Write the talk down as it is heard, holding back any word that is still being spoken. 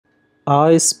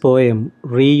Ay's poem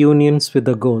 "Reunions with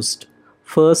a Ghost"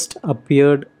 first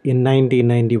appeared in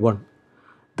 1991.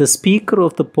 The speaker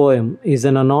of the poem is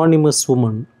an anonymous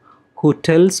woman who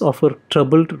tells of her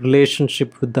troubled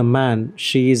relationship with the man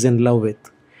she is in love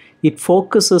with. It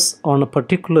focuses on a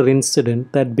particular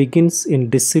incident that begins in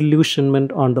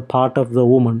disillusionment on the part of the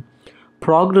woman,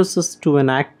 progresses to an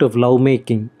act of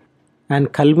lovemaking,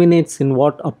 and culminates in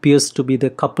what appears to be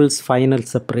the couple's final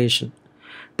separation.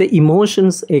 The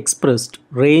emotions expressed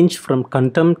range from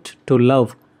contempt to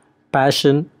love,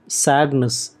 passion,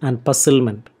 sadness, and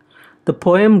puzzlement. The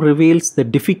poem reveals the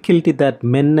difficulty that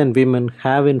men and women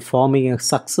have in forming a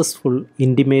successful,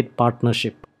 intimate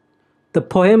partnership. The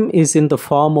poem is in the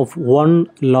form of one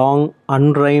long,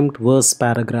 unrhymed verse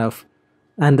paragraph,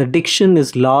 and the diction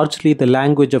is largely the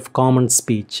language of common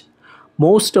speech.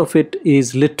 Most of it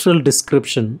is literal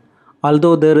description,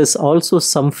 although there is also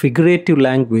some figurative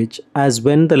language, as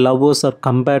when the lovers are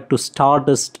compared to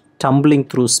stardust tumbling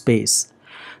through space.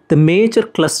 The major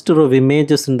cluster of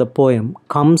images in the poem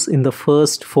comes in the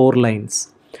first four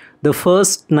lines. The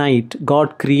first night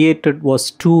God created was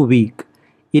too weak.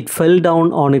 It fell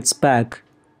down on its back.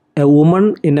 A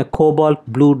woman in a cobalt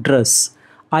blue dress.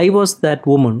 I was that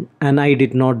woman and I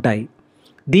did not die.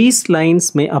 These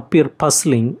lines may appear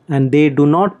puzzling and they do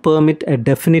not permit a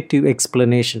definitive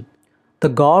explanation.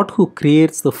 The God who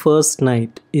creates the first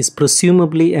night is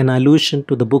presumably an allusion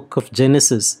to the book of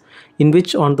Genesis, in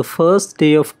which on the first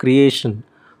day of creation,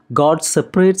 God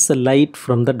separates the light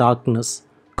from the darkness,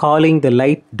 calling the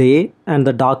light day and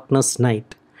the darkness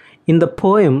night. In the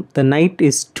poem, the night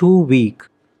is too weak,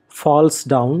 falls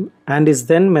down, and is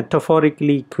then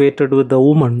metaphorically equated with the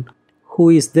woman, who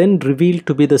is then revealed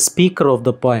to be the speaker of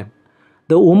the poem.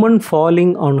 The woman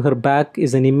falling on her back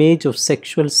is an image of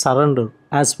sexual surrender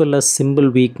as well as symbol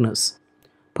weakness.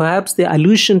 Perhaps the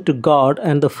allusion to God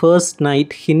and the first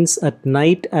night hints at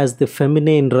night as the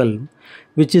feminine realm,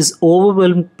 which is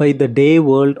overwhelmed by the day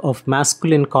world of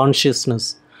masculine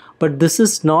consciousness. But this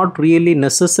is not really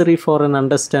necessary for an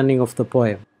understanding of the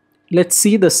poem. Let's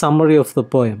see the summary of the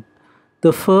poem.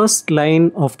 The first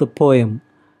line of the poem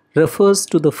refers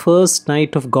to the first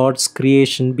night of God's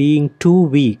creation being too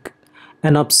weak,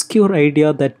 an obscure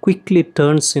idea that quickly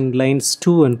turns in lines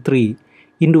 2 and 3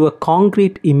 into a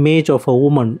concrete image of a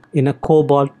woman in a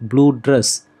cobalt blue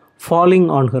dress falling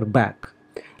on her back.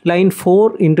 Line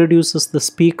 4 introduces the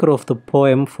speaker of the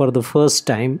poem for the first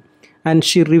time, and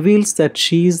she reveals that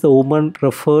she is the woman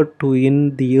referred to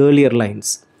in the earlier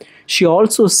lines. She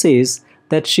also says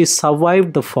that she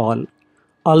survived the fall,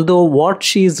 although what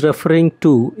she is referring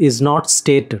to is not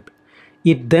stated.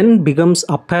 It then becomes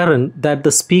apparent that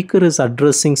the speaker is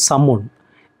addressing someone,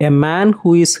 a man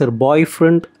who is her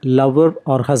boyfriend, lover,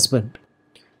 or husband.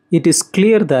 It is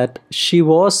clear that she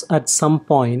was at some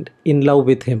point in love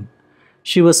with him.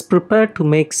 She was prepared to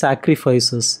make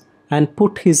sacrifices and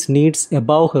put his needs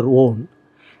above her own.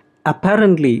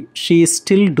 Apparently, she is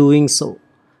still doing so,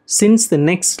 since the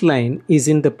next line is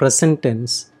in the present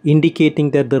tense,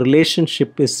 indicating that the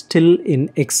relationship is still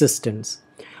in existence.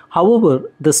 However,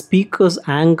 the speaker's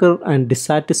anger and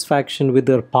dissatisfaction with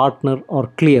her partner are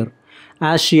clear,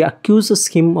 as she accuses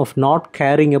him of not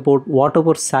caring about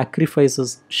whatever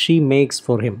sacrifices she makes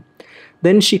for him.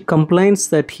 Then she complains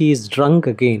that he is drunk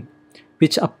again,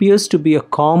 which appears to be a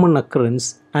common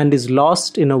occurrence and is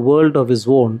lost in a world of his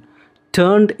own,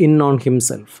 turned in on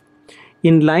himself.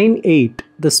 In line 8,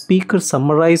 the speaker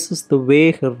summarizes the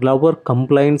way her lover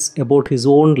complains about his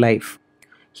own life.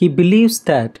 He believes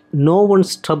that no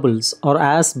one's troubles are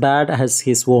as bad as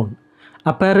his own.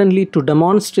 Apparently, to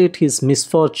demonstrate his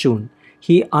misfortune,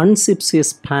 he unzips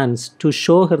his pants to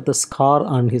show her the scar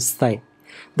on his thigh.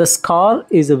 The scar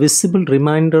is a visible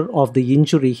reminder of the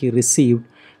injury he received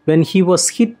when he was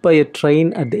hit by a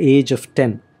train at the age of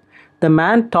 10. The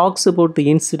man talks about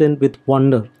the incident with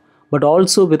wonder, but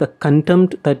also with a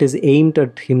contempt that is aimed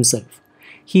at himself.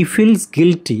 He feels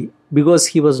guilty because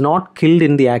he was not killed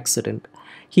in the accident.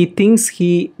 He thinks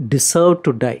he deserved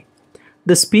to die.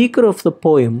 The speaker of the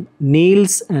poem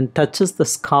kneels and touches the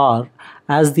scar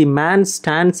as the man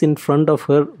stands in front of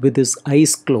her with his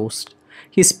eyes closed.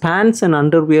 His pants and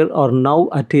underwear are now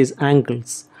at his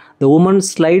ankles. The woman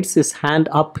slides his hand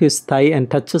up his thigh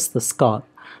and touches the scar.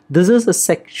 This is a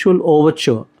sexual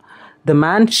overture. The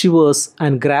man shivers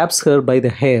and grabs her by the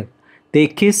hair. They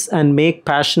kiss and make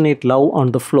passionate love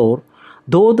on the floor,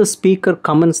 though the speaker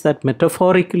comments that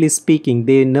metaphorically speaking,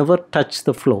 they never touch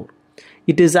the floor.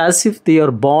 It is as if they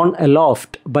are borne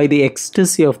aloft by the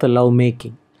ecstasy of the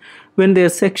lovemaking. When their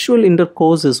sexual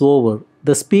intercourse is over,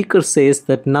 the speaker says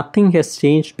that nothing has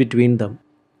changed between them,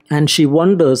 and she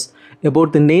wonders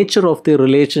about the nature of their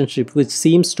relationship which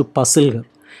seems to puzzle her.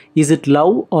 Is it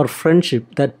love or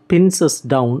friendship that pins us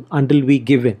down until we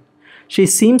give in? She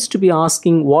seems to be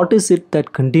asking what is it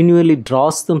that continually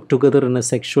draws them together in a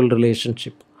sexual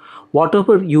relationship.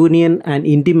 Whatever union and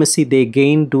intimacy they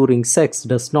gain during sex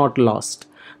does not last,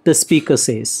 the speaker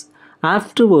says.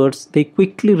 Afterwards, they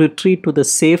quickly retreat to the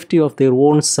safety of their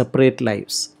own separate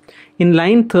lives. In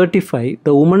line 35,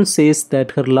 the woman says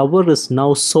that her lover is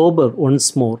now sober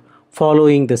once more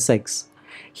following the sex.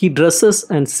 He dresses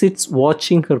and sits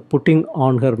watching her putting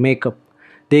on her makeup.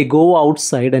 They go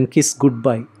outside and kiss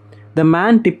goodbye. The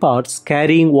man departs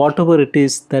carrying whatever it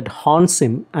is that haunts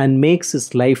him and makes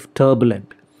his life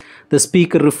turbulent. The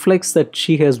speaker reflects that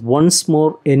she has once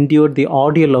more endured the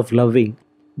ordeal of loving,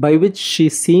 by which she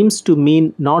seems to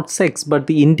mean not sex but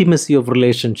the intimacy of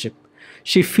relationship.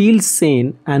 She feels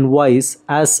sane and wise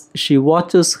as she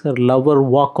watches her lover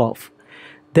walk off.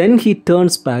 Then he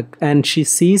turns back and she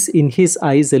sees in his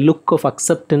eyes a look of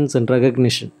acceptance and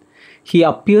recognition. He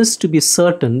appears to be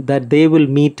certain that they will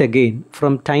meet again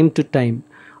from time to time,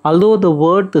 although the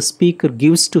word the speaker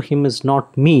gives to him is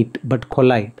not meet but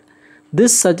collide.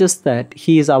 This suggests that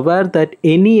he is aware that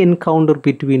any encounter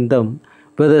between them,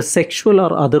 whether sexual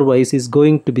or otherwise, is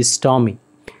going to be stormy.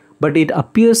 But it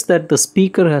appears that the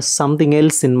speaker has something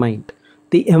else in mind.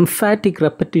 The emphatic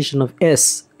repetition of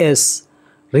S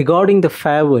regarding the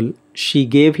farewell she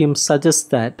gave him suggests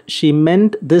that she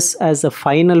meant this as a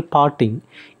final parting,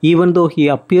 even though he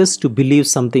appears to believe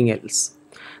something else.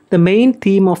 The main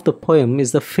theme of the poem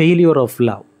is the failure of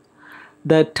love.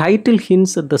 The title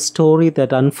hints at the story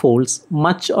that unfolds,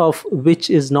 much of which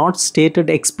is not stated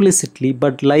explicitly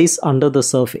but lies under the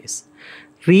surface.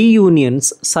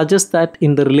 Reunions suggest that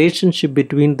in the relationship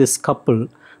between this couple,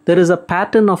 there is a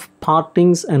pattern of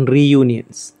partings and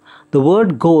reunions. The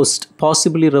word ghost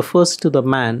possibly refers to the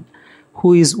man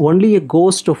who is only a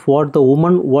ghost of what the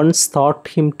woman once thought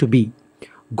him to be.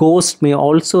 Ghost may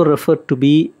also refer to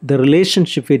be the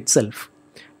relationship itself,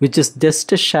 which is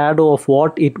just a shadow of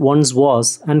what it once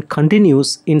was and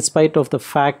continues in spite of the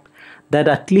fact that,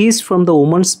 at least from the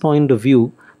woman's point of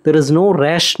view, there is no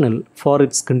rationale for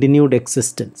its continued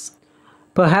existence.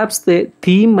 Perhaps the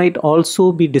theme might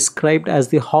also be described as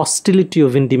the hostility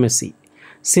of intimacy,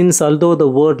 since although the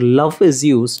word love is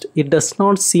used, it does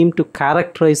not seem to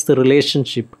characterize the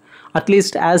relationship, at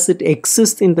least as it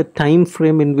exists in the time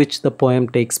frame in which the poem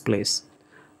takes place.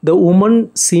 The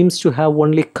woman seems to have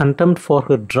only contempt for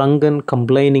her drunken,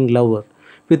 complaining lover,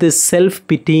 with his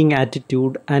self-pitying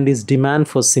attitude and his demand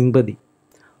for sympathy.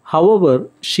 However,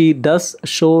 she does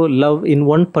show love in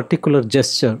one particular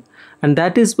gesture, and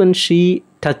that is when she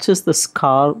touches the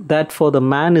scar that for the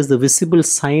man is the visible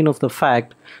sign of the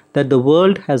fact that the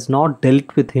world has not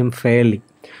dealt with him fairly.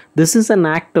 This is an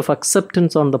act of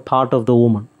acceptance on the part of the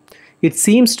woman. It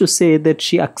seems to say that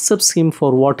she accepts him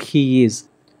for what he is,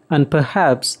 and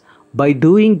perhaps by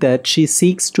doing that she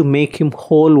seeks to make him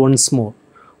whole once more.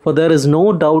 For there is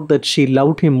no doubt that she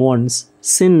loved him once,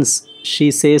 since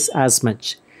she says as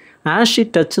much. As she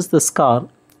touches the scar,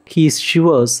 he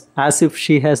shivers as if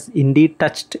she has indeed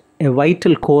touched a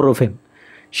vital core of him.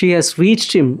 She has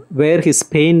reached him where his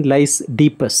pain lies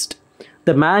deepest.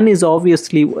 The man is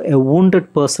obviously a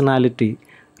wounded personality,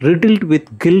 riddled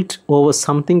with guilt over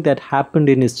something that happened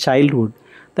in his childhood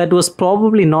that was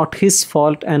probably not his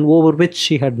fault and over which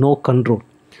she had no control.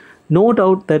 No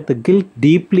doubt that the guilt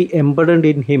deeply embedded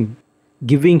in him,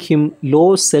 giving him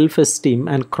low self-esteem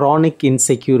and chronic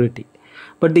insecurity.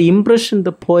 But the impression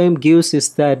the poem gives is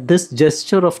that this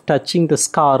gesture of touching the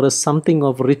scar is something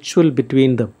of ritual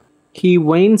between them. He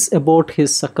whines about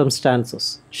his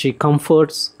circumstances. She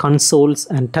comforts, consoles,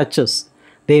 and touches.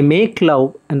 They make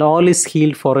love, and all is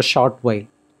healed for a short while.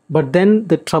 But then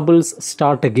the troubles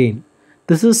start again.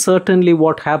 This is certainly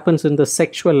what happens in the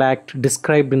sexual act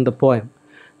described in the poem.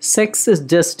 Sex is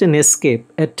just an escape,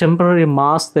 a temporary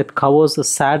mask that covers the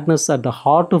sadness at the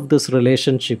heart of this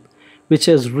relationship, which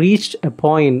has reached a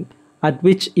point at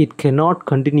which it cannot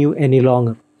continue any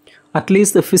longer. At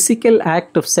least the physical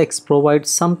act of sex provides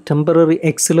some temporary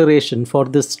acceleration for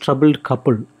this troubled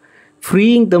couple,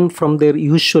 freeing them from their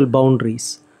usual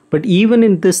boundaries. But even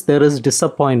in this there is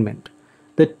disappointment.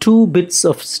 The two bits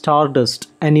of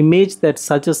stardust, an image that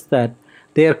suggests that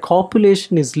their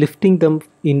copulation is lifting them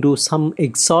into some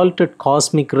exalted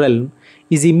cosmic realm,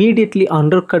 is immediately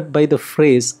undercut by the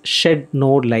phrase, "shed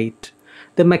no light."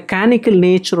 The mechanical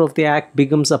nature of the act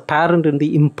becomes apparent in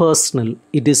the impersonal,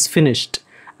 "it is finished,"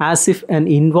 as if an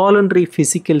involuntary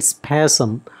physical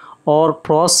spasm or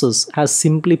process has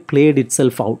simply played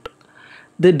itself out.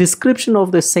 The description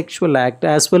of the sexual act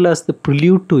as well as the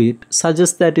prelude to it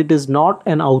suggests that it is not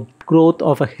an growth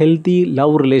of a healthy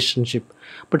love relationship,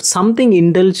 but something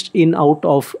indulged in out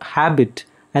of habit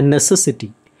and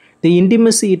necessity. The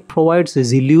intimacy it provides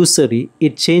is illusory,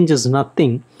 it changes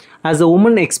nothing. As the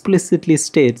woman explicitly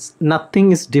states,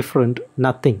 nothing is different,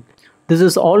 nothing. This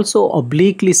is also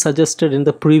obliquely suggested in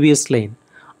the previous line,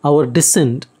 our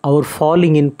descent, our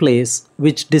falling in place,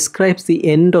 which describes the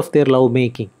end of their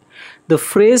lovemaking. The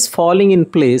phrase falling in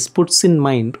place puts in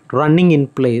mind running in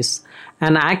place,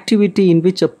 an activity in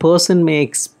which a person may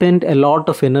expend a lot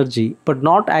of energy but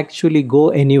not actually go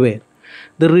anywhere.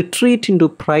 The retreat into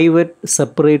private,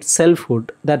 separate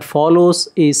selfhood that follows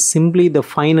is simply the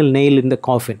final nail in the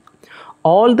coffin.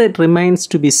 All that remains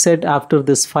to be said after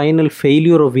this final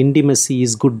failure of intimacy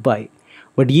is goodbye.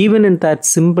 But even in that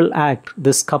simple act,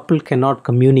 this couple cannot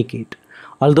communicate.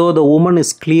 Although the woman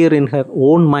is clear in her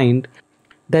own mind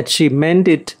that she meant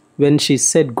it when she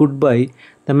said goodbye,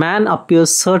 the man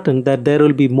appears certain that there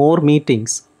will be more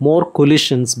meetings, more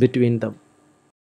collisions between them.